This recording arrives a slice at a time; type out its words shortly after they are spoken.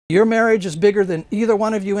Your marriage is bigger than either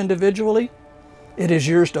one of you individually. It is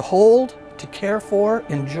yours to hold, to care for,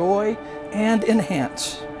 enjoy, and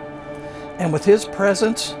enhance. And with His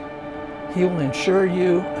presence, He will ensure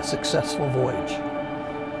you a successful voyage.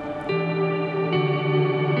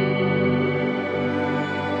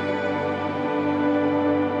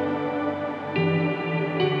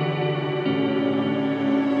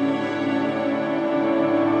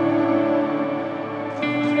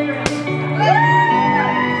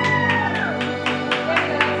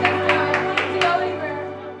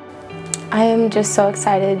 I am just so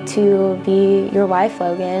excited to be your wife,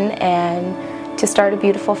 Logan, and to start a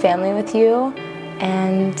beautiful family with you.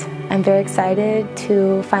 And I'm very excited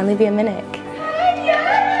to finally be a Minnoch.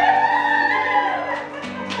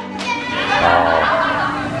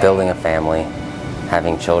 Building a family,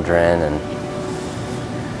 having children,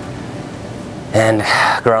 and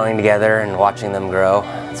growing together and watching them grow.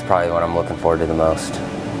 It's probably what I'm looking forward to the most.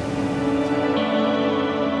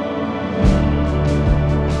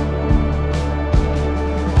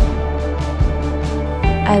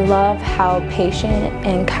 I love how patient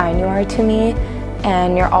and kind you are to me,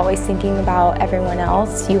 and you're always thinking about everyone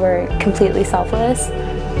else. You are completely selfless,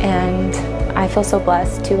 and I feel so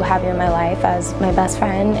blessed to have you in my life as my best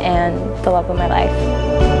friend and the love of my life.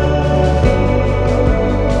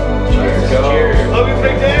 Cheers. Cheers. Love you,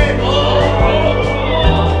 big day.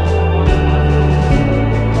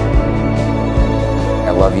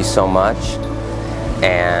 I love you so much,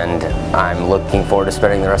 and I'm looking forward to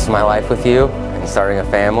spending the rest of my life with you and starting a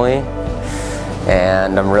family,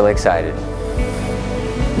 and I'm really excited.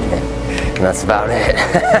 And that's about it.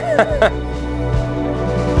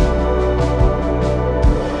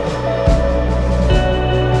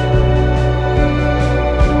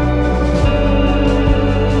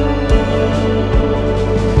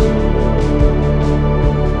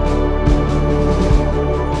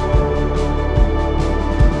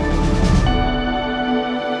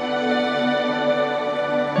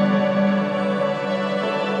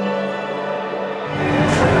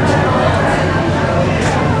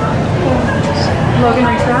 Logan,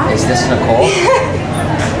 are you back? Is this Nicole?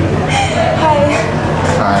 Hi.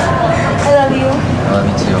 Hi. I love you. I love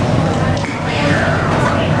you too.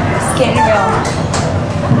 It's getting real.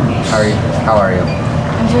 How are you?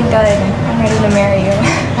 I'm doing good. I'm ready to marry you.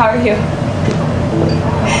 How are you?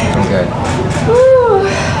 I'm good. Woo.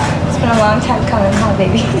 It's been a long time coming, huh,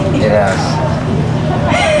 baby? It has.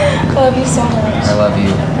 I love you so much. I love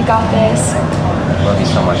you. We got this. I love you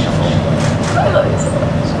so much, Nicole. I love you so much.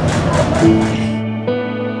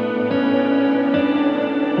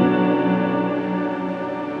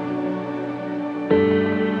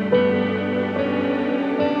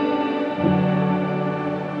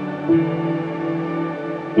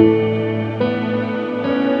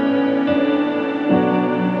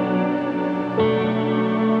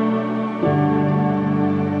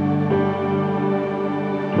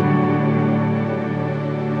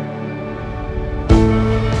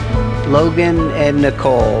 Logan and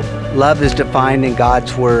Nicole, love is defined in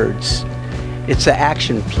God's words. It's an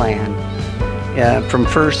action plan from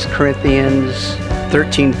 1 Corinthians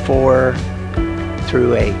 13:4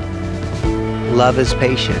 through 8. Love is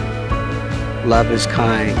patient. Love is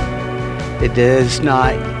kind. It does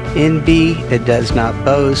not envy. It does not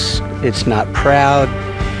boast. It's not proud.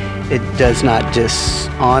 It does not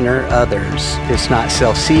dishonor others. It's not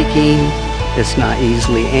self-seeking. It's not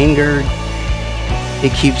easily angered.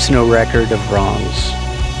 It keeps no record of wrongs.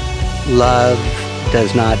 Love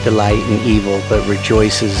does not delight in evil, but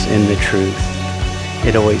rejoices in the truth.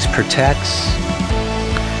 It always protects,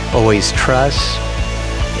 always trusts,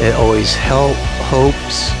 it always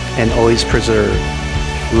hopes, and always preserves.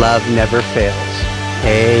 Love never fails.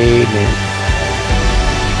 Amen.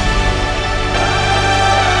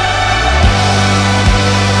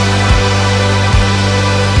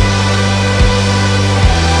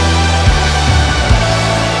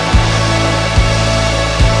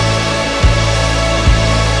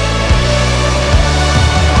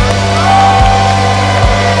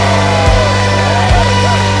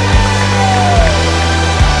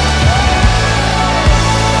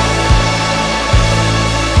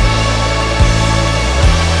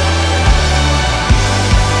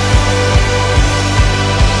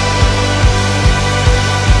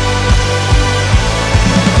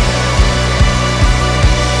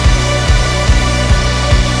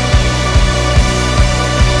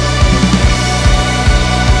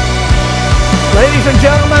 Ladies and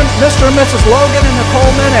gentlemen, Mr. and Mrs. Logan and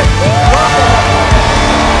Nicole Minnoch.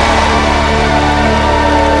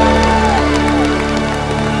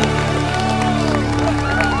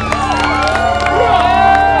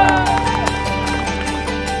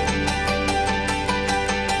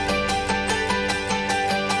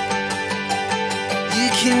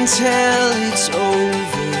 can tell it's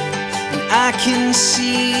over, and I can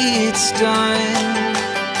see it's done.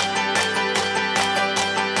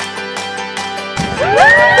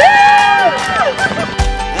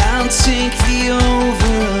 I'll take the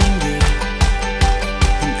over-under,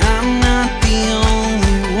 and I'm not the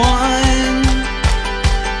only one.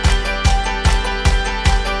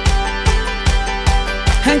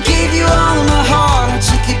 I gave you all of my heart, I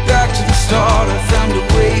took it back to the start. I found a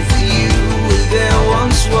way for you where there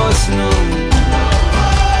once was none.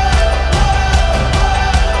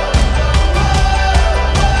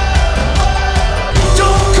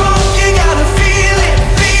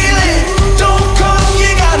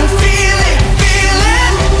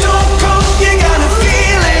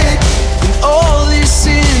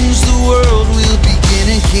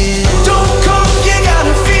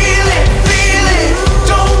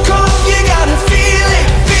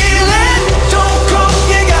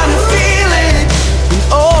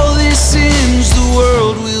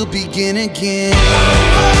 Again.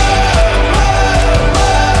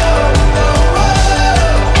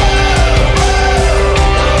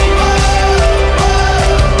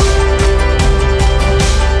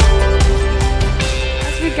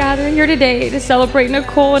 As we gather here today to celebrate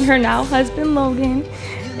Nicole and her now husband Logan,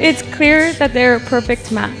 it's clear that they're a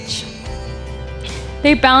perfect match.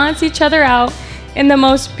 They balance each other out in the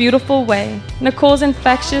most beautiful way. Nicole's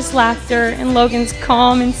infectious laughter and Logan's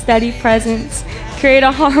calm and steady presence create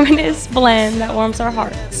a harmonious blend that warms our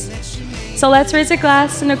hearts. So let's raise a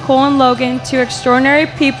glass to Nicole and Logan, two extraordinary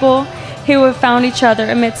people who have found each other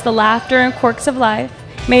amidst the laughter and quirks of life.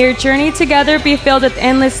 May your journey together be filled with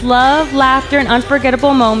endless love, laughter, and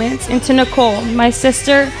unforgettable moments. And to Nicole, my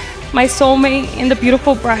sister, my soulmate, and the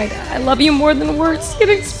beautiful bride, I love you more than words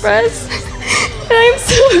can express. And I'm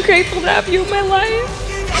so grateful to have you in my life.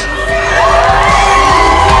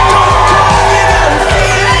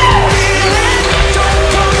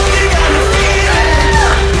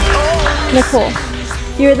 Nicole,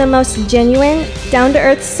 you're the most genuine,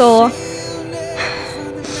 down-to-earth soul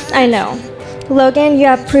I know. Logan, you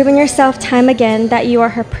have proven yourself time again that you are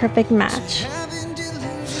her perfect match.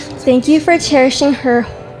 Thank you for cherishing her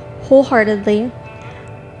wholeheartedly,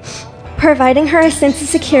 providing her a sense of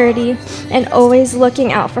security, and always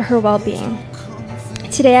looking out for her well-being.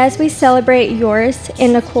 Today, as we celebrate yours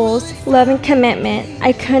and Nicole's love and commitment,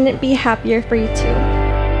 I couldn't be happier for you two.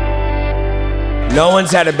 No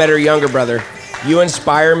one's had a better younger brother. You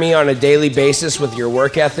inspire me on a daily basis with your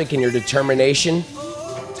work ethic and your determination.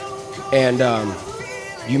 And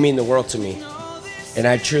you mean the world to me. And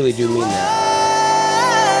I truly do mean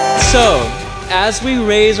that. So, as we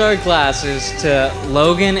raise our glasses to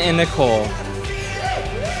Logan and Nicole,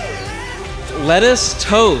 let us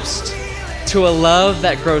toast to a love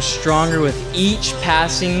that grows stronger with each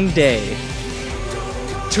passing day,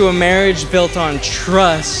 to a marriage built on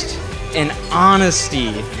trust and honesty,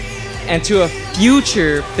 and to a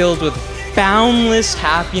future filled with boundless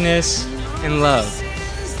happiness and love.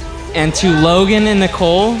 And to Logan and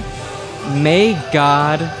Nicole, may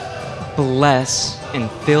God bless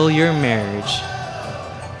and fill your marriage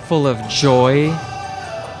full of joy,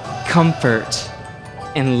 comfort,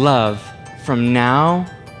 and love from now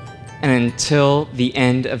and until the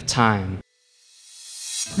end of time.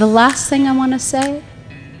 The last thing I want to say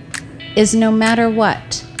is no matter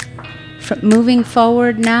what, moving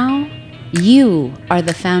forward now, you are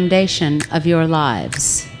the foundation of your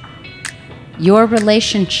lives. Your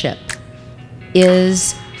relationship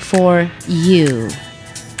is for you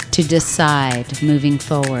to decide moving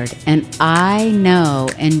forward. And I know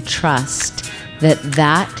and trust that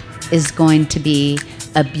that is going to be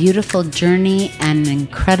a beautiful journey and an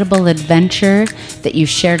incredible adventure that you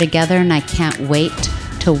share together, and I can't wait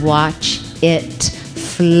to watch it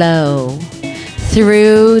flow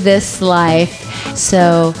through this life.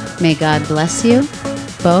 So may God bless you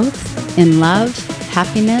both in love,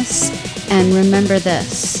 happiness, and remember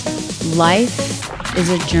this: life is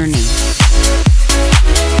a journey.